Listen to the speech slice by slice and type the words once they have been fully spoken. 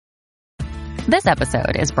This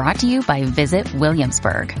episode is brought to you by Visit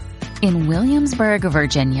Williamsburg. In Williamsburg,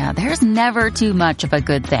 Virginia, there's never too much of a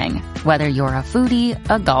good thing. Whether you're a foodie,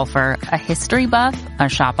 a golfer, a history buff, a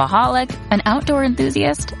shopaholic, an outdoor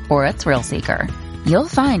enthusiast, or a thrill seeker, you'll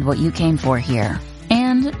find what you came for here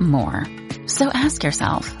and more. So ask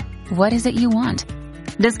yourself, what is it you want?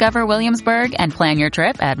 Discover Williamsburg and plan your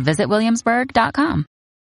trip at visitwilliamsburg.com.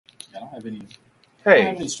 I don't have any.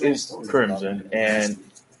 Hey, it's Crimson, and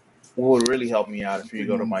what would really help me out if you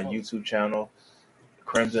go to my YouTube channel,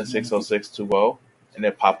 Crimson60620, and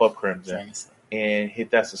then pop up Crimson and hit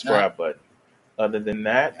that subscribe button. Other than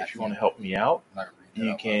that, if you want to help me out,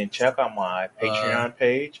 you can check out my Patreon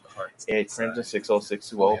page at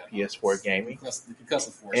Crimson60620 PS4 Gaming.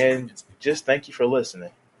 And just thank you for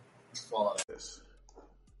listening.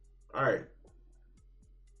 Alright.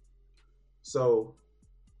 So,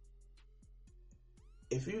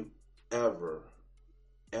 if you ever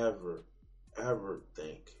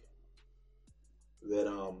think that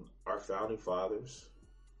our founding fathers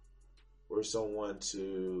were someone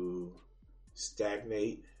to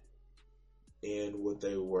stagnate in what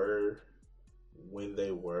they were when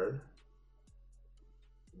they were,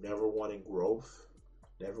 never wanting growth,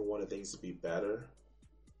 never wanted things to be better,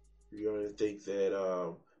 you're going to think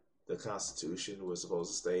that the Constitution was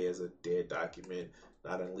supposed to stay as a dead document,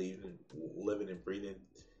 not a living and breathing,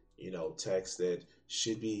 text that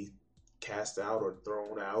should be cast out or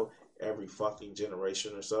thrown out every fucking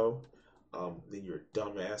generation or so, then you're a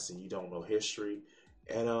dumbass and you don't know history.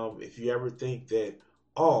 And if you ever think that,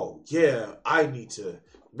 oh yeah, I need to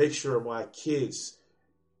make sure my kids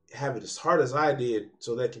have it as hard as I did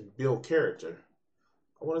so they can build character,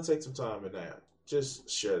 I want to take some time in that. Just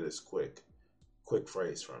share this quick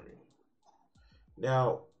phrase from you.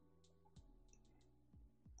 Now,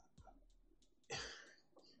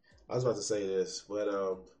 I was about to say this, but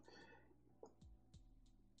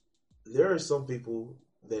there are some people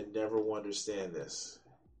that never will understand this.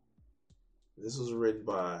 This was written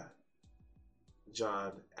by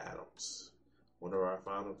John Adams, one of our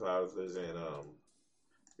founding fathers, and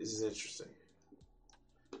this is interesting.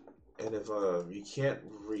 And if you can't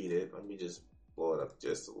read it, let me just blow it up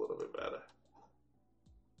just a little bit better.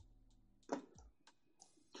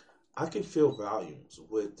 I can fill volumes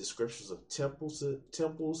with descriptions of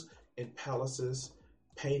temples and palaces,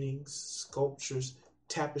 paintings, sculptures,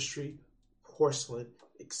 tapestry, porcelain,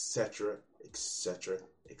 etc., etc.,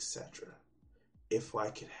 etc. if I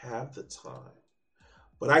could have the time.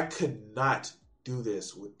 But I could not do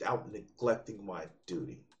this without neglecting my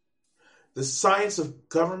duty. The science of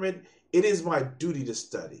government, it is my duty to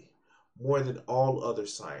study, more than all other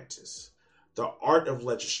scientists. The art of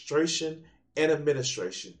legislation and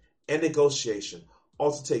administration and negotiation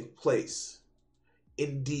ought to take place,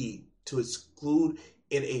 indeed, to exclude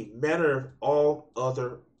in a manner of all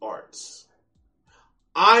other arts.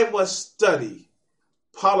 I must study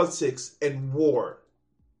politics and war,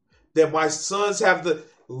 that my sons have the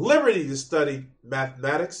liberty to study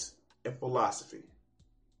mathematics and philosophy.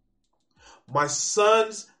 My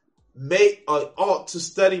sons ought to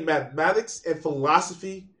study mathematics and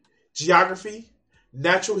philosophy, geography,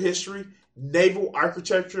 natural history, naval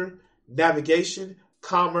architecture, navigation,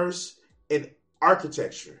 commerce, and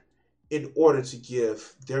architecture in order to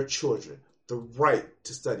give their children the right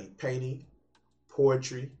to study painting,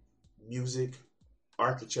 poetry, music,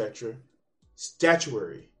 architecture,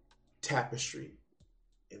 statuary, tapestry,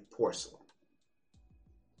 and porcelain.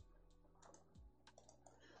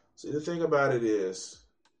 See, the thing about it is,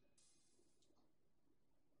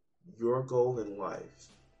 your goal in life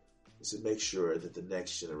is to make sure that the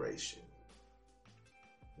next generation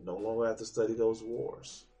no longer have to study those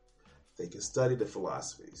wars. They can study the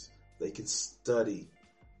philosophies. They can study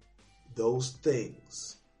those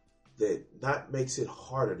things that not makes it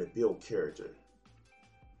harder to build character,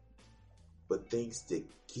 but things that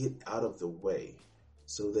get out of the way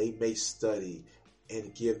so they may study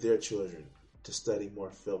and give their children to study more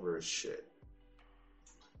frivolous shit.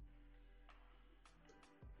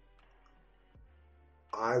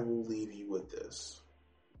 I will leave you with this.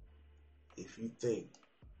 If you think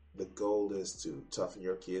the goal is to toughen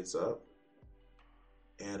your kids up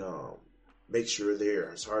and make sure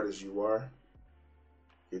they're as hard as you are,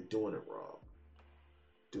 you're doing it wrong.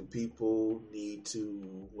 Do people need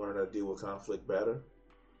to learn how to deal with conflict better?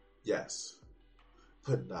 Yes,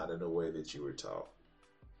 but not in a way that you were taught.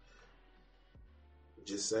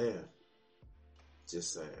 Just saying.